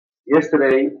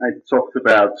Yesterday, I talked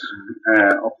about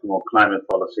optimal climate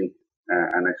policy,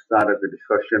 and I started the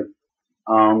discussion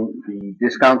on the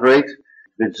discount rate,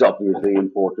 which is obviously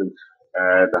important.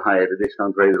 The higher the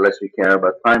discount rate, the less we care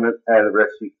about climate, the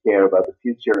less we care about the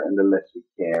future, and the less we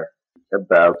care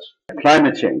about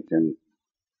climate change, and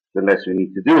the less we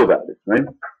need to do about it, right?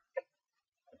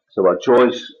 So our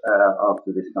choice of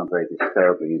the discount rate is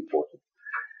terribly important.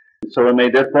 So I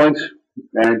made that point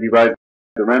and derived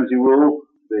the Ramsey rule.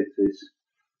 This is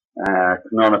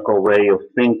canonical way of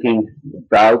thinking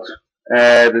about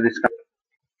the discount.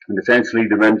 And essentially,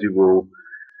 the Ramsey rule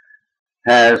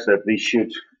has that we should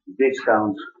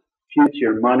discount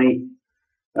future money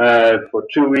for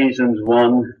two reasons.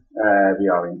 One, we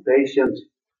are impatient,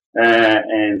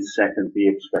 and second, we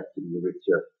expect to be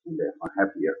richer and therefore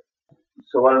happier.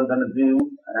 So what I'm going to do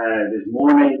this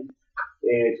morning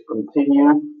is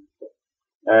continue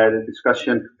the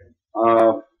discussion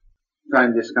of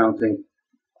time discounting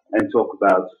and talk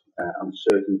about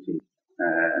uncertainty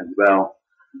as well.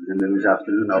 And then this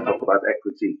afternoon I'll talk about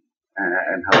equity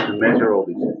and how to measure all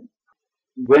these things.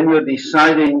 When you're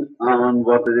deciding on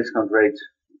what the discount rate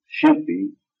should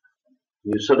be,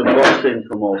 you sort of box in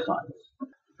from all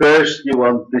sides. First, you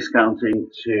want discounting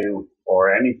to,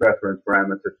 or any preference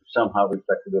parameter to somehow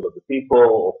reflect the will of the people,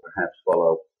 or perhaps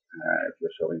follow, if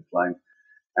you're so inclined,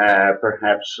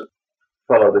 perhaps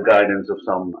follow the guidance of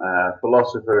some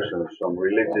philosophers or some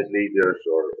religious leaders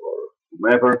or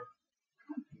whomever.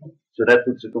 So that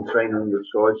puts a constraint on your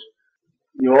choice.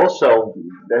 You also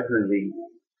definitely,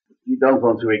 you don't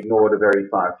want to ignore the very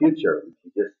far future. If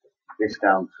you just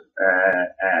discount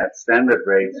at standard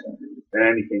rates, then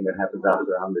anything that happens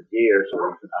after 100 years or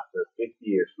even after 50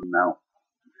 years from now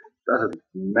doesn't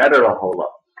matter a whole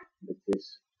lot. It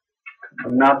is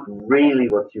not really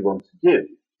what you want to do,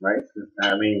 right?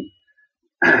 I mean,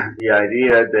 the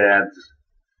idea that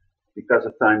because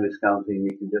of time discounting,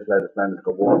 we can just let the planet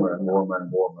go warmer and warmer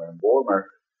and warmer and warmer,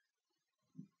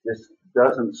 this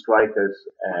doesn't strike us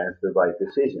as the right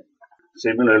decision.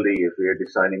 Similarly, if we are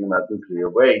deciding about nuclear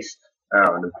waste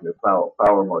or nuclear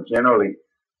power more generally,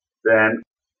 then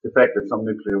the fact that some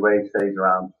nuclear waste stays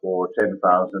around for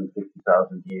 10,000,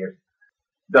 50,000 years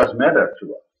does matter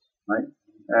to us,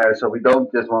 right? So we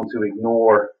don't just want to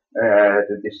ignore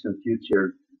the distant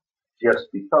future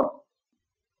just because.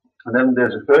 And then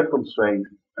there's a third constraint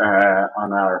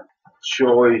on our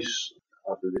choice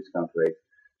of the discount rate,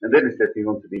 and that is that we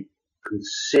want to be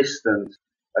consistent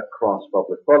across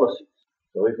public policies.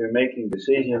 So if we're making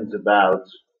decisions about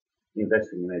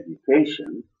investing in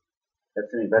education,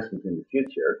 that's an investment in the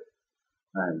future,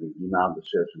 and we demand a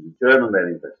certain return on that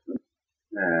investment,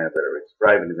 whether it's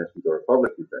private investment or a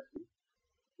public investment,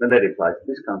 then that applies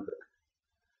to discount rate.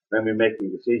 When we're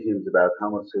making decisions about how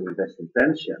much to invest in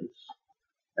pensions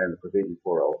and the provision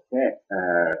for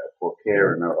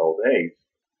care in our old age,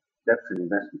 that's an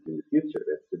investment in the future.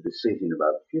 That's a decision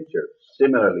about the future.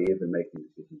 Similarly, if we're making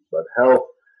decisions about health,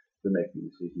 we're making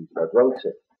decisions about road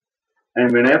safety.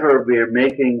 And whenever we're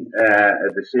making a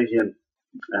decision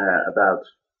about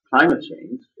climate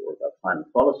change or about climate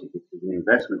policy, which is an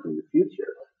investment in the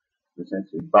future,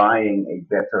 essentially buying a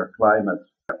better climate,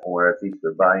 or at least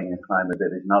we're buying a climate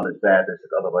that is not as bad as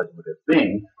it otherwise would have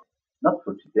been, not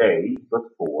for today, but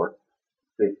for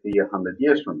 50, 100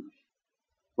 years from now.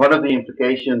 One of the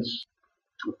implications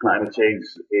of climate change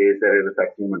is that it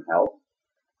affects human health.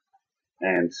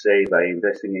 And say by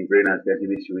investing in greenhouse gas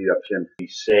emission reduction, we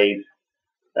save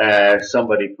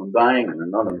somebody from dying, an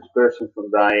anonymous person from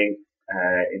dying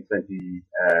in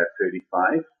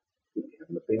 2035. We have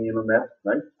an opinion on that,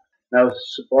 right? Now,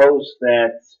 suppose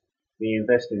that we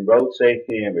invest in road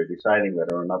safety and we're deciding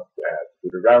whether or not to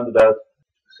put a roundabout,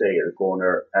 say at the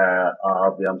corner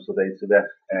of the Amstelveense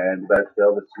and the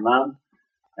Buitenveldert.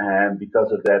 And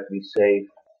because of that, we save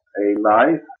a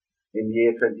life in the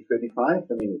year 2035.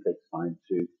 I mean, it takes time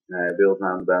to build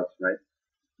roundabouts, right?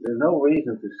 There's no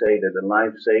reason to say that the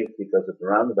life saved because of the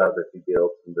roundabout that we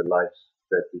built and the lives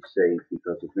that we saved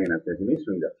because of greenhouse gas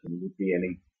emission reduction would be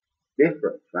any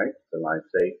different, right? The life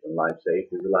saved and life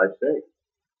saved is a life saved.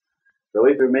 So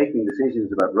if we're making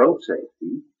decisions about road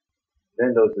safety,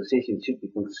 then those decisions should be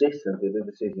consistent with the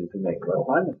decision to make about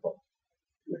climate policy.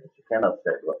 You cannot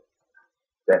say, well,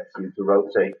 deaths due to road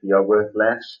safety are worth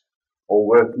less or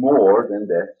worth more than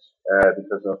deaths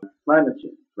because of climate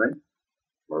change, right?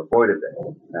 Or avoided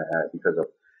deaths because of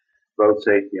road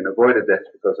safety and avoided deaths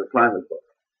because of climate policy.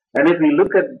 And if we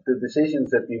look at the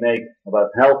decisions that we make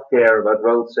about healthcare, about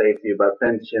road safety, about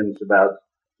pensions, about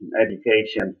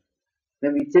education,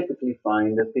 then we typically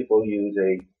find that people use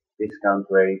a discount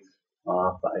rate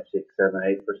of 5, 6, 7,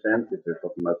 8% if we're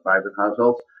talking about private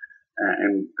households,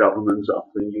 and governments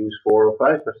often use 4 or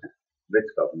 5%. Rich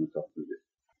governments often do.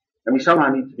 And we somehow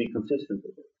need to be consistent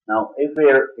with it. Now, if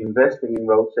we're investing in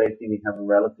road safety, we have a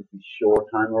relatively short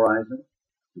time horizon.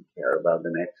 We care about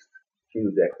the next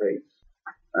few decades.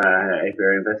 If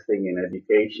we're investing in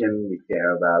education, we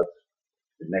care about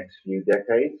the next few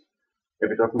decades. If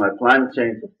we're talking about climate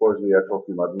change, of course, we are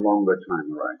talking about longer time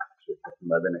horizons. We're talking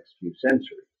about the next few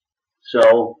centuries.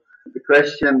 So the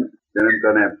question that I'm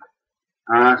going to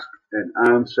ask and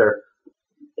answer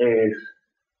is,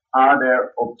 are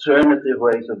there alternative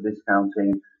ways of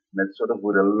discounting that sort of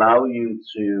would allow you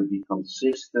to be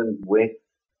consistent with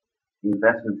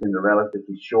investments in the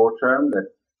relatively short term that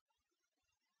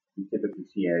you typically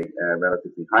see a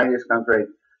relatively high discount rate,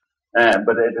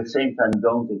 but at the same time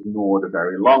don't ignore the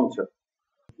very long term,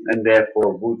 and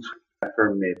therefore would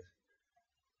permit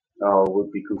or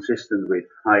would be consistent with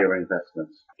higher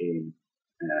investments in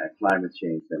climate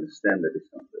change than a standard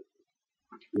discount rate.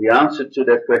 The answer to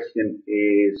that question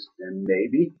is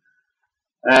maybe.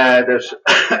 There's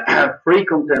 3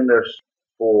 contenders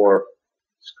for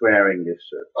squaring this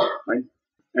circle, right?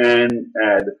 And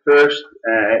the first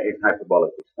is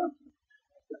hyperbolic discounting.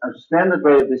 A standard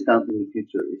way of discounting in the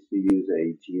future is to use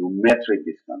a geometric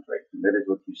discount rate, and that is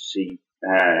what you see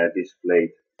displayed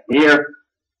here.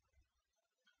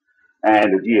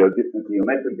 And the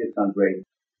geometric discount rate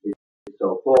is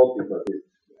so called because it's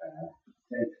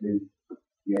essentially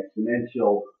the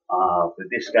exponential of the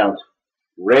discount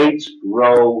rate,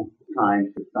 rho, times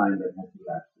the time that has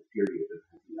elapsed, the period that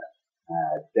has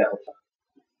elapsed, delta.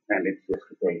 And it's just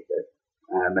the case that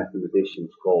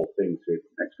mathematicians call things with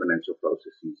exponential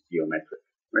processes geometric,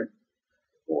 right?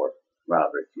 Or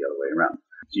rather, it's the other way around.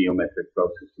 Geometric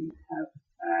processes have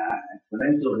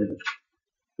exponential limits.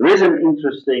 There is an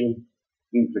interesting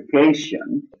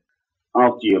implication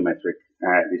of geometric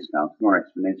discounting or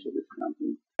exponential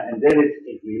discounting, and that is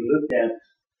if we look at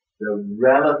the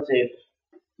relative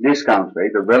discount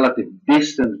rate, the relative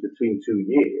distance between 2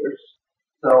 years.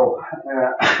 So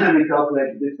we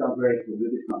calculate the discount rate for the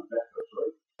discount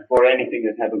factor for anything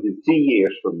that happens in t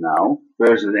years from now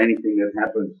versus anything that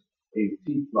happens in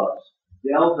t plus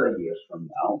delta years from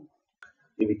now.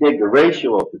 If we take the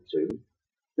ratio of the two,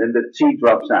 then the t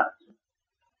drops out.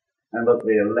 And what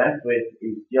we are left with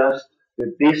is just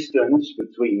the distance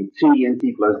between t and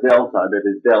t plus delta, that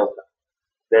is delta.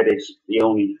 That is the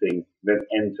only thing that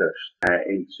enters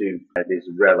into this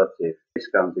relative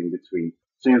discounting between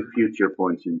 2 future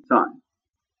points in time.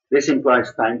 This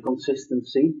implies time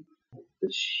consistency.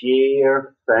 The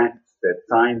sheer fact that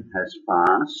time has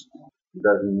passed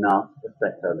does not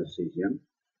affect our decision.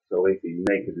 So if we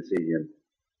make a decision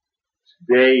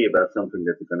today about something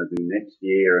that we're going to do next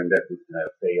year and that would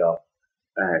pay off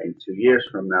in 2 years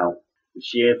from now, the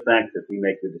sheer fact that we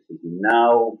make the decision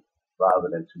now rather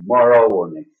than tomorrow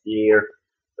or next year,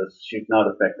 that should not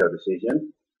affect our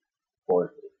decision. Of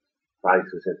course, if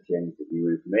prices have changed, if new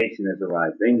information has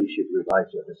arrived, then you should revise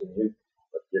your decision.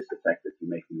 But just the fact that you're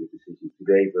making a decision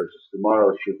today versus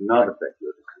tomorrow should not affect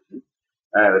your decision.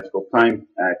 That's called time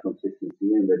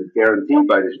consistency, and that is guaranteed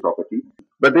by this property.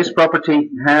 But this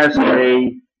property has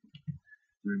a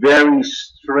very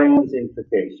strange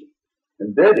implication.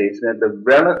 And that is that the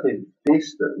relative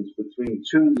distance between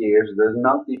 2 years does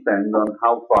not depend on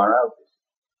how far out it is.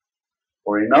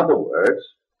 Or in other words,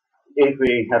 if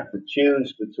we have to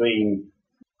choose between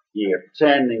year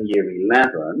 10 and year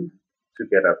 11 to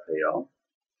get our payoff,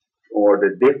 or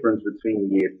the difference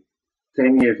between year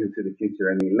 10 years into the future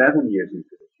and 11 years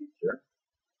into the future,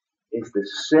 is the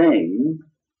same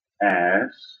as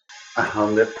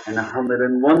 100 and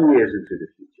 101 years into the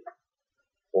future.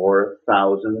 Or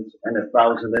 1,000 and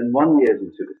 1,001 years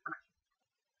into the future.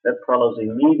 That follows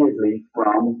immediately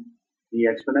from the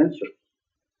exponential.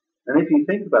 And if you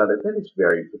think about it, that is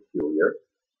very peculiar.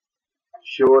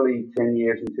 Surely 10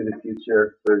 years into the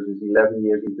future versus 11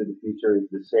 years into the future is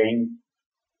the same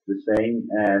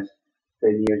as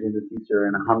 10 years into the future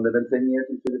and 110 years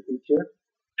into the future,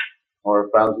 or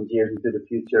 1,000 years into the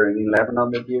future and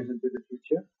 1,100 years into the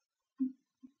future.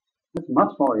 It's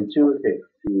much more intuitive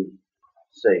to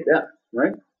say that,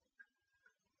 right?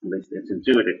 At least it's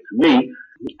intuitive to me.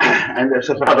 And there's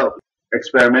a lot of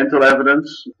experimental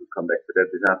evidence, we'll come back to that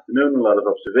this afternoon, a lot of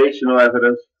observational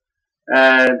evidence,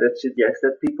 that suggests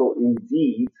that people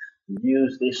indeed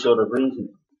use this sort of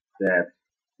reasoning, that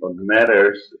what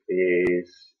matters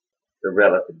is the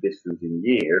relative distance in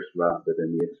years rather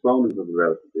than the exponent of the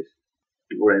relative distance.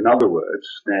 Or in other words,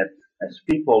 that as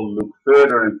people look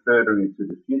further and further into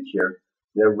the future,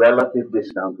 their relative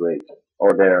discount rate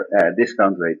or their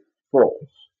discount rate falls.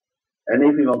 And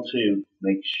if we want to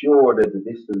make sure that the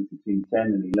distance between 10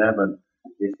 and 11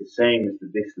 is the same as the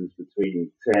distance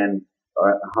between 10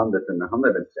 or 100 and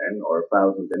 110 or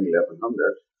 1000 and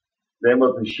 1100, then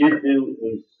what we should do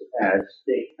is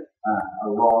stick a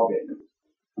log in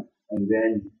it, and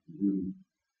then you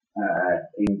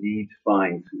indeed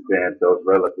find that those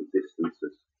relative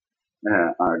distances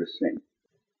are the same.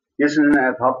 This is an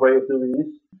ad hoc way of doing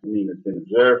this. I mean, it's been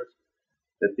observed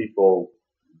that people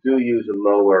do use a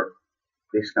lower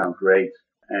discount rate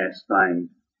as time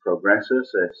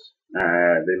progresses,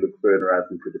 as they look further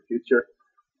out into the future.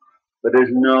 But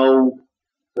there's no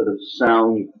sort of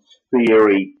sound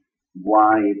theory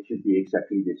why it should be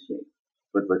exactly this way.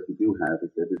 But what you do have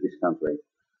is that the discount rate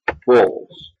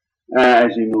falls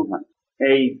as you move on.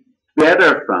 A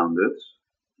better founded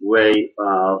way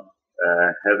of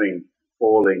having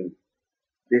falling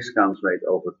discount rate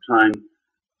over time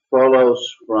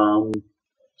follows from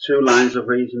two lines of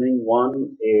reasoning.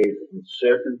 One is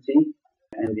uncertainty,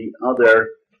 and the other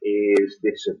is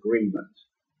disagreement.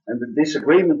 And the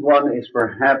disagreement one is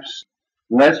perhaps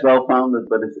less well-founded,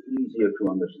 but it's easier to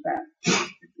understand.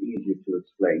 It's easier to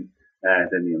explain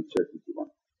than the uncertainty one.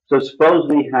 So suppose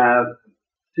we have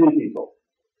two people,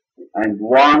 and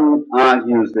one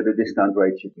argues that the discount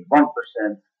rate should be 1%,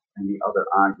 and the other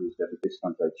argues that the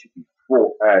discount rate should be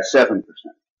 7%.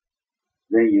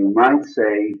 Then you might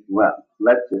say, well,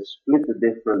 let's just split the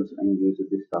difference and use a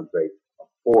discount rate of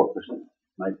 4%.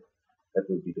 Right? That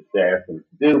would be the fair thing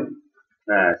to do.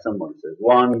 Someone says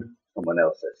 1, someone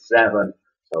else says 7,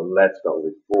 so let's go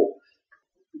with 4.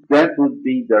 That would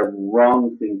be the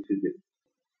wrong thing to do.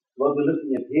 What we're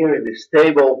looking at here in this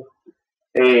table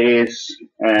is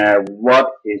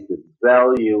what is the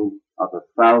value of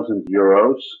 1,000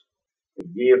 euros a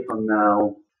year from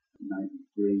now.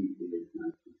 93 is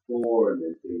 94, and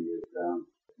then 3 years down,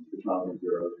 1,000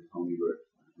 euros is only worth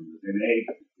 108.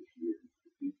 This year in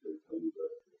the future it's only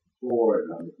worth 4, and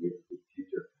 100 years in the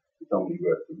future it's only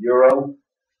worth €1,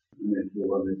 and then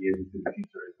 400 years into the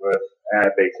future it's worth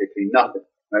basically nothing.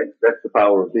 Right? That's the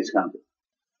power of discounting.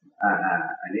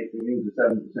 And if we use a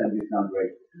 7% discount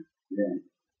rate, then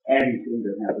anything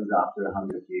that happens after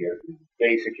 100 years is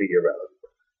basically irrelevant.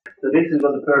 So this is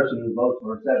what the person who votes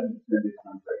for a 7%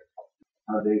 discount rate,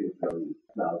 how they would value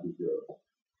 1,000 euros.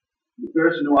 The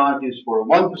person who argues for a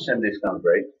 1% discount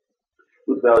rate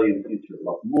would value the future a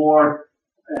lot more.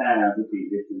 Would be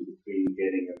different between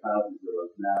getting 1,000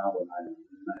 euros now or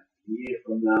 990 years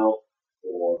from now,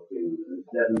 or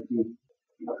 370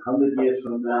 100 years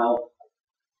from now.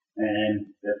 And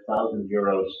that 1,000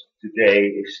 euros today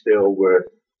is still worth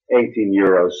 18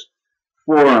 euros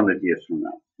 400 years from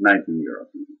now, 19 euros.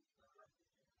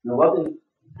 Now what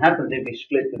happens if we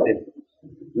split the difference?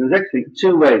 There's actually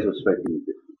two ways of splitting the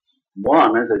difference.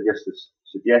 One, as I just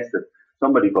suggested,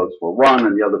 somebody votes for 1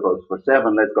 and the other votes for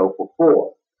 7, let's go for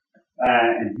 4.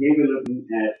 And here we're looking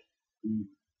at the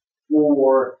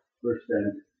 4%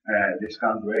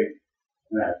 discount rate.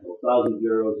 So 1,000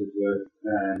 euros is worth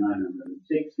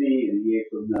 960, and a year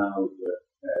from now is worth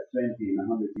 20, and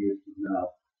 100 years from now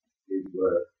is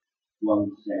worth 1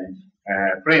 cent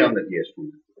 300 years from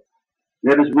now.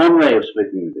 There is one way of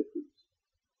splitting the difference.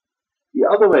 The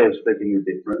other way of splitting the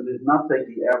difference is not take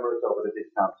the average over the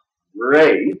discount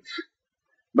rate,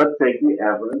 but take the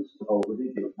average over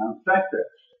the discount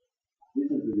factors.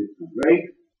 This is the discount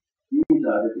rate, these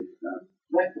are the discount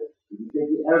factors. If you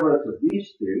take the average of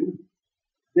these two,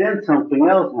 then something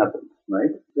else happens,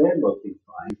 right? Then what we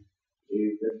find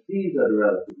is that these are the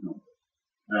relative numbers.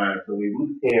 So we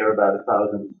would care about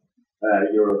 1,000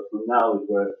 euros from now is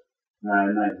worth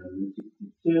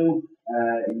 962.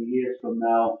 In years from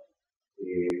now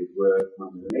is worth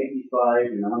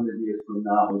 185. In 100 years from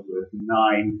now is worth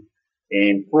 9.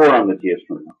 In 400 years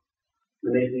from now.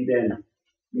 And if we then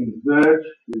invert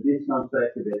the discount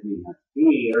factor that we have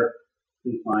here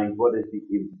to find what is the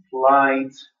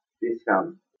implied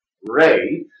discount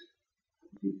rate,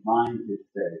 we find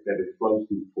that it's close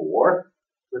to 4%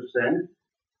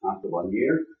 after 1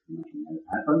 year. Nothing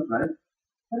happens, right?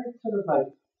 But it's sort of like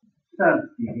starts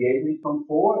deviating from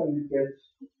 4, and it gets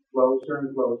closer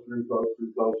and closer and closer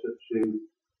and closer to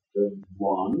the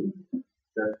 1.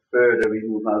 The further we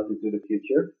move out into the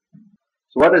future.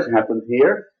 So what has happened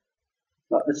here?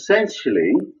 Well,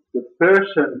 essentially, the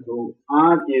person who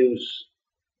argues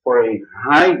for a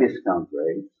high discount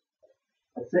rate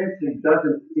essentially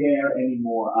doesn't care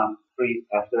anymore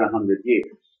after 100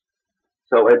 years.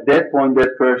 So at that point,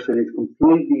 that person is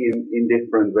completely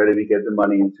indifferent whether we get the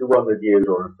money in 200 years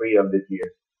or in 300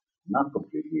 years. Not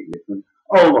completely indifferent,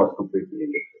 almost completely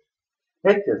indifferent.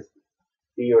 It just,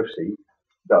 he or she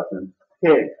doesn't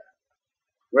care.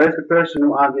 Whereas the person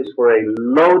who argues for a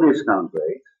low discount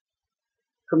rate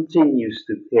continues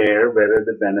to care whether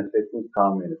the benefit would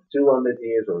come in 200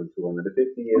 years or in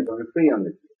 250 years or in 300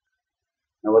 years.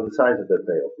 Now, what the size of that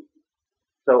tail is.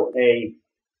 So a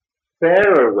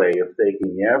fairer way of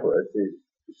taking the average is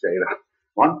to say that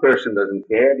one person doesn't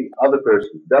care, the other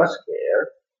person does care.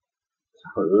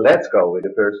 So let's go with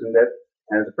the person that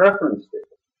has a preference there.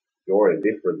 You're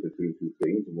indifferent between two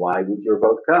things. Why would your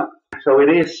vote count? So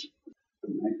it is,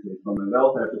 actually, from a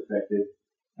welfare perspective,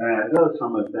 as well as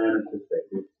from a fairness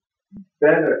perspective,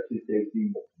 better to take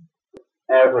the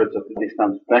average of the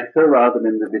discount factor rather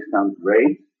than the discount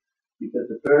rate, because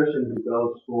the person who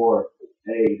goes for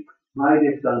a high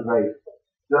discount rate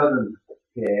doesn't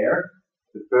care.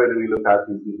 The further we look out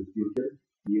into the future,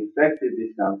 the effective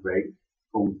discount rate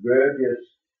converges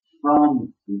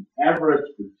from the average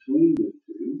between the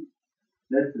two.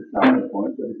 That's the starting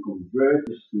point, but it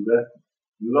converges to the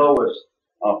lowest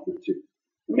of the two,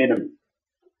 the minimum.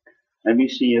 And we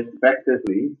see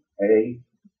effectively a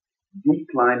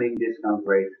declining discount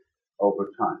rate over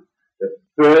time. The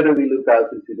further we look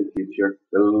out into the future,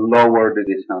 the lower the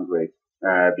discount rate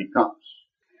becomes.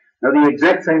 Now, the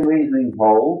exact same reasoning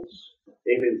holds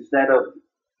if instead of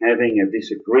having a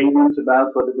disagreement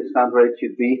about what the discount rate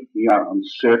should be, we are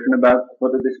uncertain about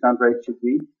what the discount rate should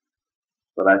be.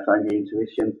 But I find the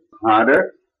intuition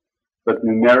harder. But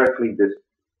numerically, this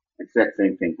exact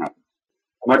same thing happens.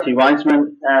 Marty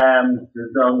Weissman has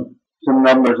done some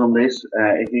numbers on this.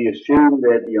 If we assume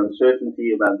that the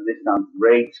uncertainty about the discount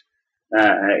rate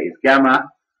is gamma,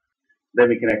 then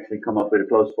we can actually come up with a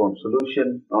closed form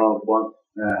solution of what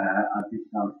our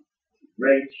discount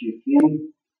rate should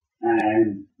be.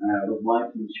 And what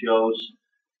Weissman shows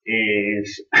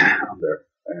is under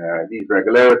these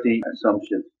regularity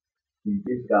assumptions, the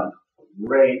discount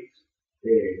rate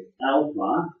is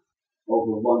alpha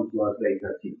over 1 plus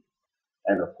beta t.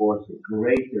 And of course, the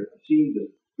greater t, the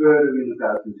further we look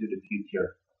out into the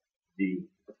future, the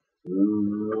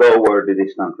lower the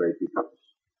discount rate becomes.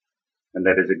 And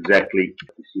that is exactly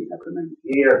what you see happening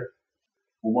here.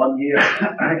 For 1 year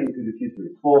into the future,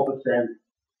 it's 4%.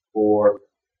 For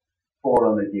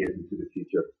 400 years into the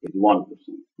future, it's 1%,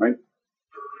 right?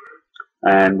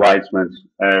 And Weissman's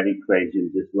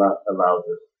equation just allows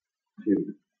us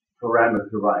to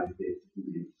parameterize this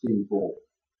in a simple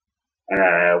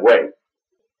way.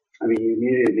 I mean, you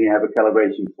immediately have a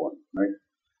calibration point, right?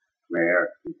 Where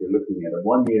if you're looking at a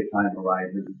 1 year time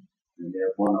horizon, and you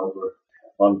have 1 over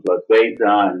 1 plus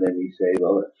beta, and then you say,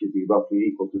 well, it should be roughly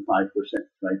equal to 5%,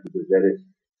 right? Because that is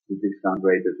the discount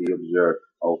rate that we observe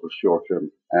over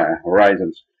short-term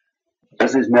horizons.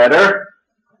 Does this matter?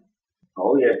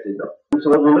 Oh, yes, it does. So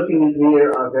what we're looking at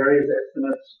here are various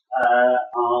estimates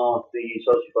of the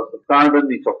social cost of carbon.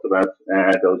 We talked about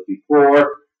those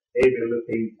before. If you're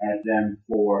looking at them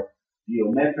for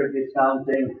geometric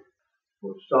discounting,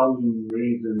 for some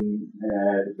reason,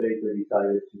 the paper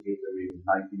decided to give them in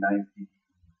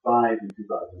 1995 and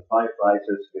 2005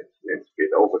 prices. It's a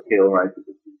bit overkill, right?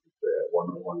 Because this is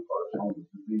 101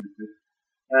 correspondence between the two.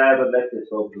 But let's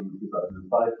just open 2005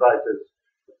 prices.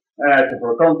 So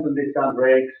for a constant discount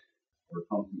rate, or a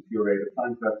constant pure rate of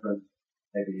time preference,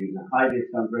 if you use a high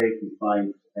discount rate, we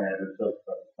find the social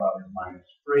cost of carbon minus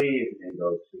 3. If we then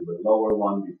go to a lower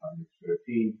one, we find it's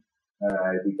 13.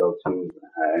 If we go to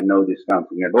no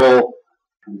discounting at all,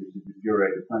 and this is the pure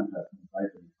rate of time preference,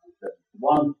 right? And we find 7 to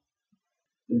 1.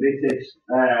 And this is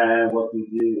what we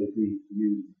do if we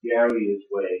use various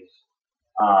ways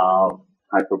of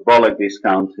hyperbolic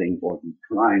discounting or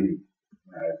declining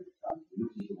discounting.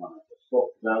 This is the one I just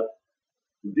talked about.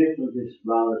 The difference is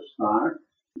rather stark.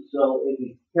 So if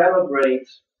we calibrate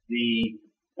the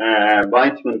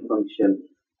Weissman function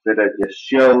that I just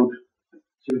showed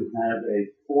to have a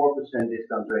 4%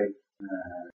 discount rate,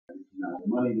 now the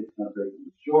money discount rate in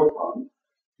the short run,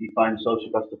 we find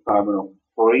social cost of carbon of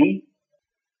 3.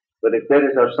 But if that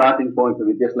is our starting point and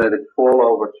we just let it fall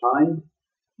over time,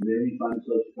 then we find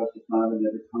social cost of carbon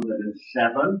that is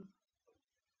 107.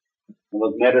 And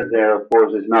what matters there, of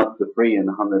course, is not the 3 and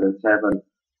 107,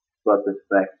 but the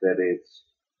fact that it's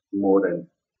more than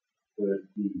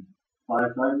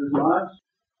 35 times as large.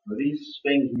 So these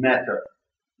things matter.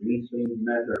 These things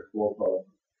matter for both.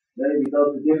 Then we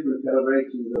go to different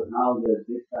calibrations of how the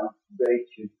discount rate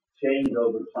should change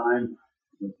over time.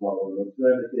 We can follow an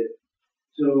alternative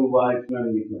to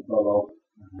Weissman. We can follow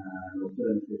an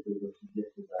alternative that was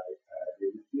suggested by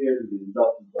David Spears and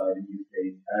adopted by the UK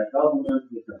government.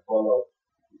 We can follow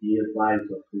the advice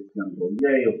of Christian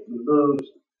Boyer of Toulouse,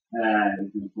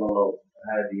 and we can follow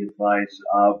the advice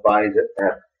of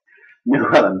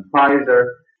Newell and Pfizer.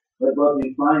 But what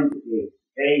we find is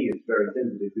A is very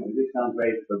sensitive to the discount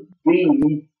rate, but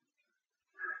B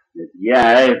that,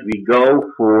 yeah, if we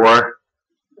go for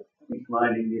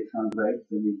declining discount rates,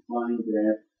 then we find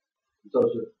that the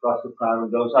social cost of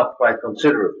carbon goes up quite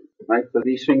considerably, right? So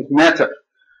these things matter.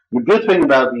 The good thing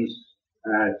about these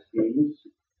schemes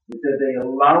is that they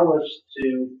allow us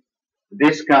to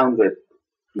discount the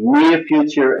near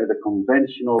future at a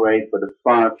conventional rate, but the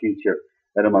far future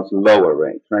at a much lower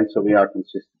rate, right? So we are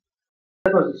consistent.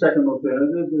 That was the second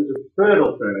alternative. There's a third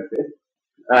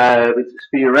alternative, which is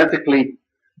theoretically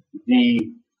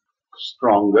the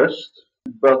strongest,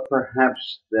 but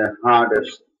perhaps the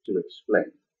hardest to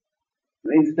explain.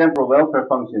 The intertemporal welfare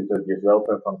functions are just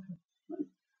welfare functions. Right?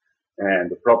 And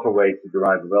the proper way to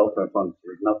derive a welfare function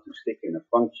is not to stick in a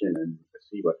function and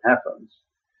see what happens,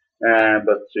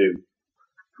 but to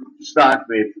start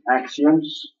with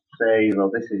axioms, say, well,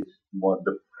 this is what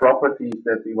the properties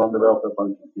that we want the welfare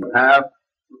function to have,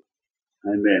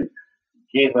 and then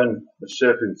given a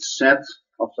certain set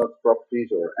of such properties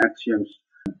or axioms,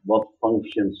 what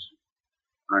functions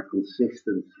are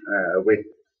consistent with.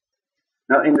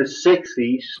 Now, in the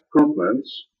 60s, Koopmans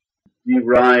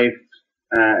derived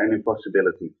an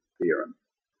impossibility theorem.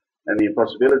 And the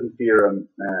impossibility theorem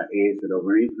is that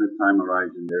over an infinite time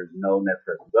horizon, there is no net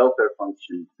present welfare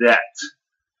function that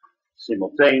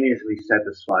simultaneously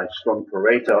satisfies strong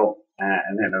Pareto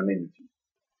and anonymity.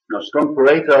 Now, strong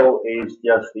Pareto is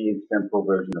just the intertemporal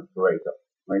version of Pareto,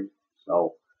 right?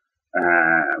 So,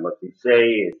 what we say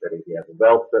is that if you have a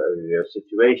welfare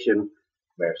situation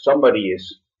where somebody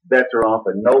is better off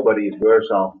and nobody is worse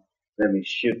off, then we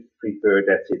should prefer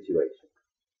that situation.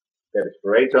 That is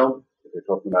Pareto. If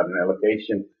we're talking about an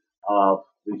allocation of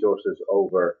resources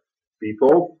over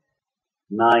people,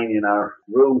 9 in our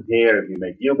room here, if we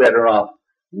make you better off,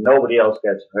 nobody else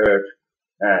gets hurt,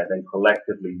 then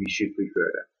collectively we should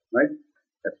prefer that, right?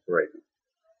 That's Pareto.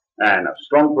 And a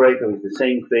strong Pareto is the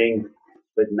same thing,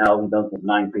 but now we don't have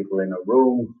 9 people in a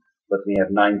room, but we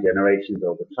have 9 generations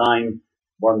over time.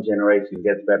 One generation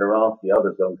gets better off, the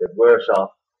others don't get worse off.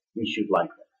 We should like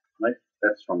that, right?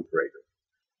 That's strong Pareto.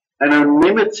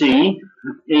 Anonymity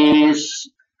is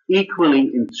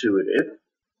equally intuitive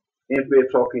if we're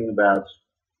talking about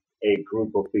a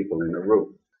group of people in a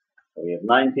room. So we have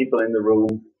 9 people in the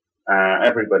room,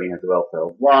 everybody has a welfare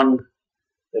of 1,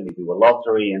 then we do a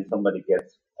lottery and somebody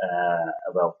gets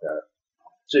a welfare of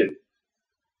 2.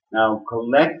 Now,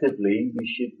 collectively, we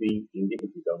should be, if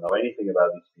we don't know anything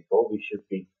about these people, we should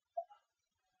be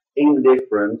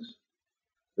indifferent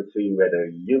between whether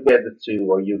you get the 2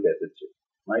 or you get the 2,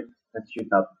 right? That should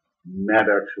not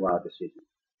matter to our decision.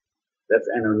 That's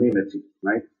anonymity,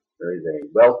 right? There is a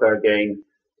welfare gain.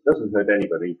 It doesn't hurt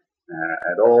anybody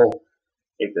at all.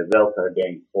 If the welfare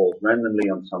gain falls randomly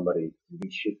on somebody,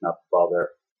 we should not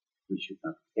bother. We should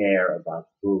not care about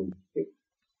who it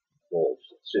falls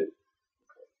to.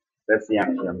 That's the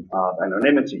axiom of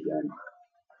anonymity. And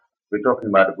we're talking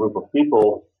about a group of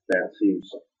people that seems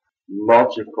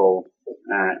logical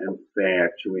and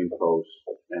fair to impose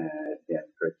that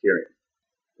criteria.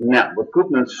 Now, what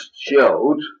Koopmans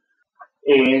showed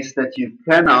is that you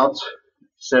cannot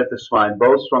satisfy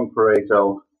both strong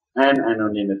Pareto and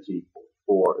anonymity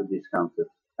for a discounted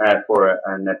for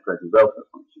a net present welfare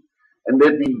function, and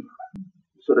that the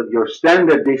sort of your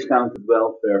standard discounted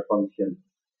welfare function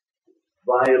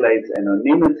violates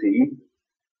anonymity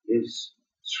is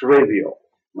trivial,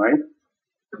 right?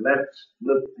 Let's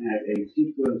look at a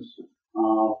sequence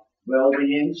of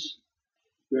well-beings: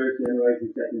 first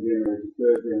generation, second generation,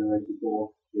 third generation,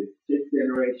 fourth, fifth, sixth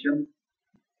generation,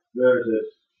 versus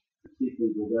a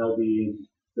sequence of well-beings,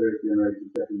 third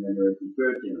generation, second generation,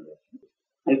 third generation.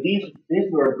 If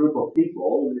these were a group of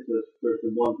people, this was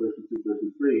person 1, person 2,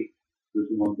 person 3,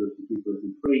 person 1, person 2,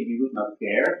 person 3, we would not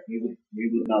care.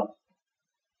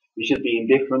 We should be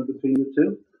indifferent between the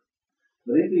two.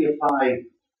 But if we apply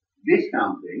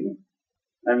discounting,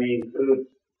 and we include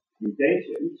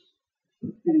mutations,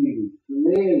 then we would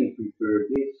clearly prefer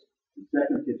the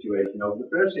second situation over the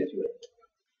first situation.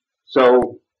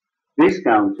 So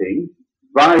discounting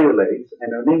violates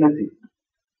anonymity.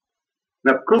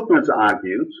 Now, Koopmans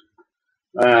argued,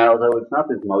 although it's not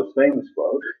his most famous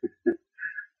quote,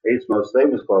 his most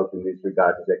famous quote in this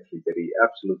regard is actually that he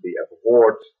absolutely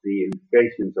abhorred the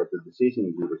implications of the decision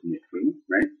he was making,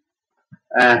 right?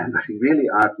 But he really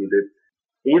argued that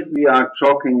if we are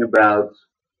talking about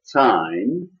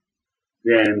time,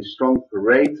 then strong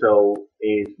Pareto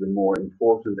is the more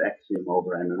important axiom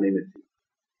over anonymity.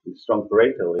 And strong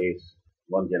Pareto is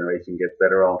one generation gets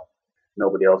better off,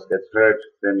 nobody else gets hurt,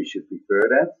 then we should prefer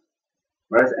that.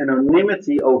 Whereas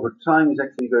anonymity over time is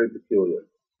actually very peculiar,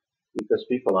 because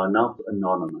people are not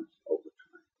anonymous over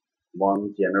time.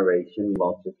 one generation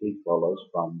logically follows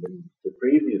from the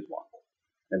previous one.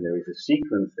 And there is a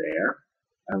sequence there.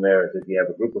 And whereas if you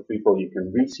have a group of people, you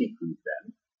can resequence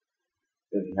them.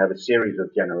 If you have a series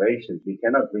of generations, we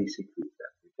cannot resequence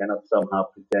them. We cannot somehow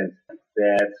pretend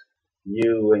that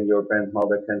you and your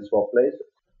grandmother can swap places.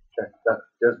 That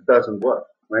just doesn't work,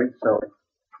 right? So,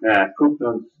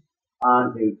 Koopmans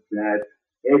argued that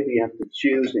if we have to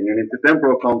choose in an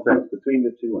intertemporal context between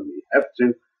the two, and we have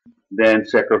to, then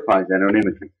sacrifice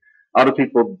anonymity. Other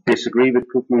people disagree with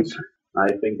Koopmans. I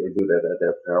think they do that at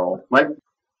their peril. Right?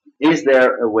 Is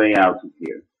there a way out of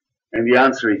here? And the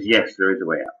answer is yes, there is a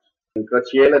way out. And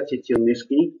Graciela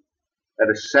Cicilniski had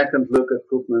a second look at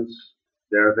Koopmans'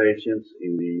 derivations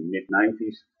in the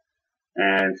mid-90s,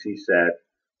 and she said,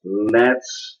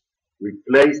 let's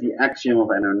replace the axiom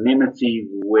of anonymity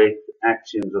with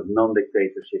axioms of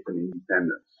non-dictatorship and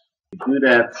independence. To do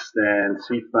that, then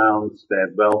she found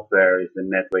that welfare is the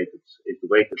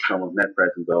weighted sum of net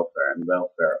present welfare and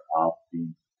welfare of the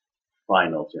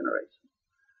final generation.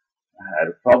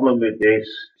 The problem with this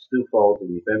is twofold.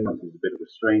 Independence is a bit of a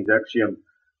strange axiom,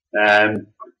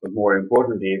 but more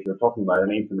importantly, if you're talking about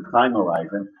an infinite time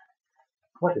horizon,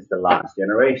 what is the last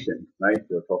generation, right?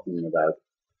 You're talking about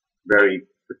very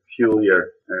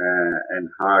peculiar and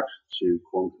hard to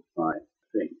quantify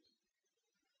things.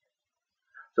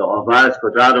 So Alvarez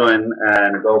Cuadrado and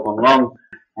Ngo Van Long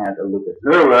had a look at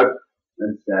her work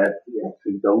and said, we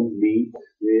actually don't need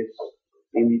this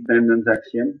independence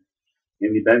axiom.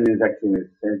 Independence axiom is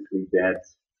essentially that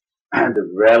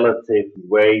the relative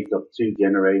weight of two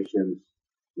generations,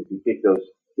 if you pick those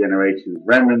generations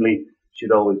randomly,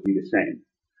 should always be the same.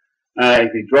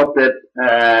 If you drop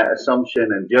that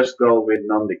assumption and just go with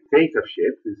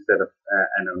non-dictatorship instead of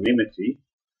anonymity,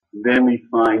 then we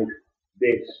find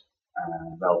this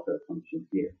welfare function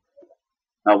here.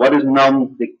 Now, what is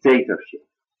non-dictatorship?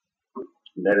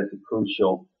 That is a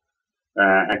crucial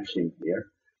axiom here.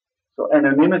 So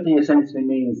anonymity essentially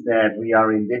means that we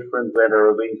are indifferent whether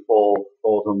a windfall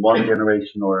falls on one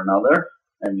generation or another,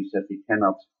 and we said we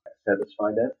cannot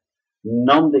satisfy that.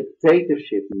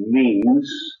 Non-dictatorship means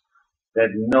that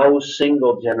no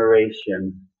single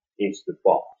generation is the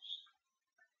boss.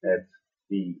 That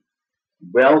the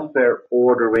welfare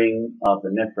ordering of the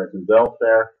net present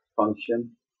welfare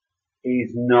function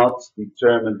is not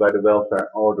determined by the welfare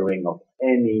ordering of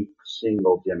any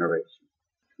single generation.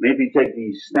 And if you take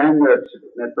the standard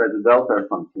net present welfare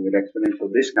function with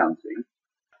exponential discounting,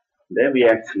 then we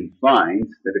actually find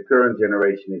that the current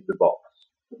generation is the boss.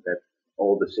 That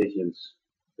all decisions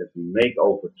that we make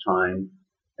over time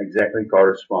exactly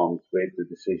correspond with the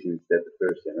decisions that the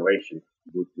first generation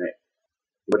would make.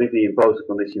 But if we impose a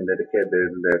condition that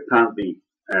there can't be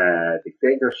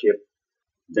dictatorship,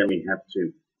 then we have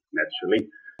to naturally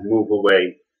move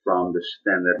away from the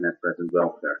standard net present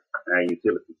welfare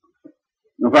utility function.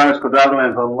 Alvarez Cuadrado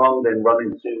and Van Long then run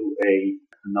into a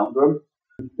conundrum.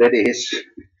 That is,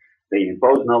 they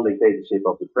impose non-dictatorship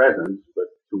of the present, but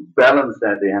to balance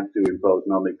that, they have to impose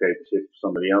non-dictatorship of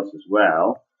somebody else as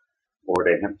well, or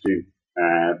they have to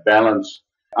balance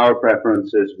our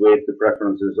preferences with the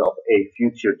preferences of a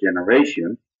future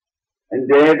generation. And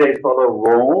there they follow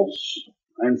rules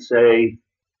and say,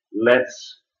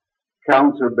 let's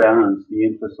counterbalance the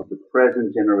interest of the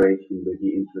present generation with the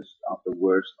interest of the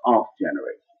worst off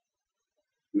generation.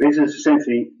 This is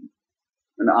essentially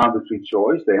an arbitrary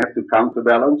choice. They have to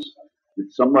counterbalance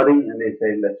with somebody, and they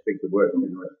say, let's pick the worst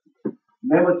generation. And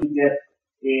then what you get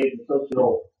is a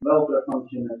social welfare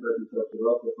function, net present social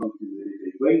welfare function, that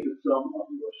is a weighted sum of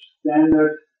your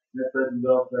standard net present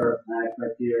welfare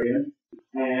criterion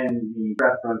and the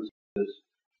preferences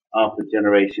of the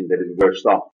generation that is worst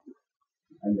off.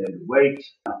 And then the weight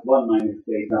of 1 minus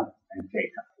theta and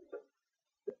theta.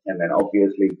 And then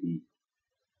obviously the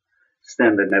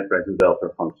standard net present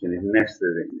welfare function is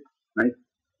nested in this, right?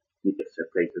 You just set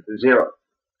theta to 0.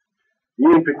 The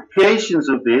implications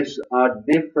of this are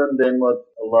different than what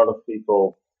a lot of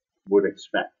people would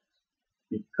expect.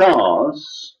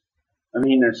 Because, I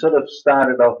mean, I sort of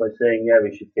started off by saying, yeah,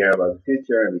 we should care about the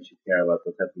future and we should care about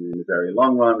what's happening in the very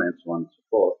long run and so on and so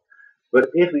forth. But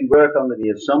if we work under the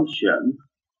assumption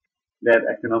that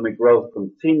economic growth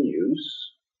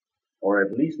continues, or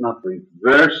at least not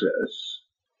reverses,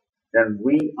 then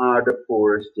we are the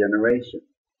poorest generation.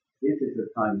 This is the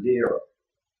time zero.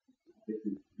 This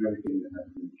is everything that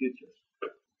happens in the future.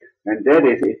 And that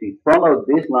is, if we follow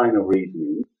this line of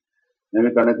reasoning, then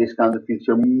we're going to discount the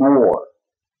future more.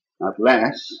 Not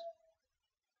less,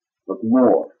 but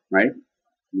more, right?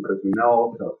 Because we know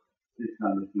also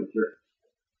discount the future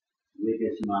with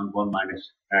this amount 1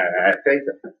 minus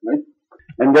theta, right?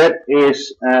 And that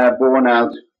is borne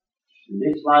out in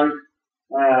this slide,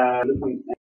 looking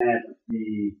at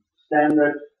the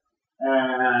standard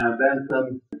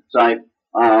Bentham type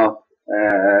of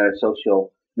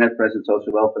social net present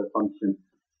social welfare function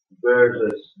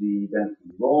versus the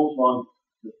Bentham Rolls one,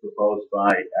 was proposed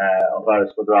by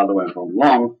Alvarez Cuadrado and von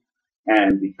Long.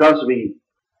 And because we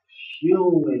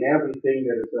assume in everything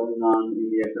that is going on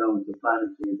in the economics of climate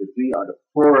change that we are the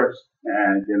poorest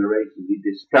generation, we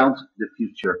discount the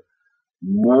future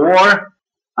more,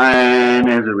 and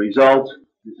as a result,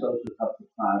 the social cost of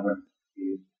carbon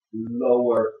is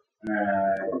lower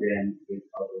than it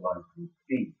otherwise would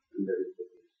be. And that is what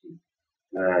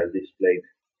we see displayed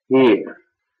here.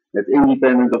 That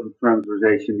independent of the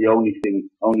transversation, the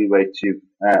only way to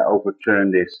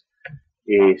overturn this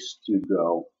is to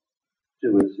go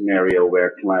to a scenario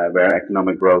where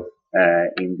economic growth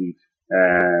indeed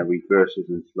reverses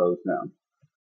and slows down.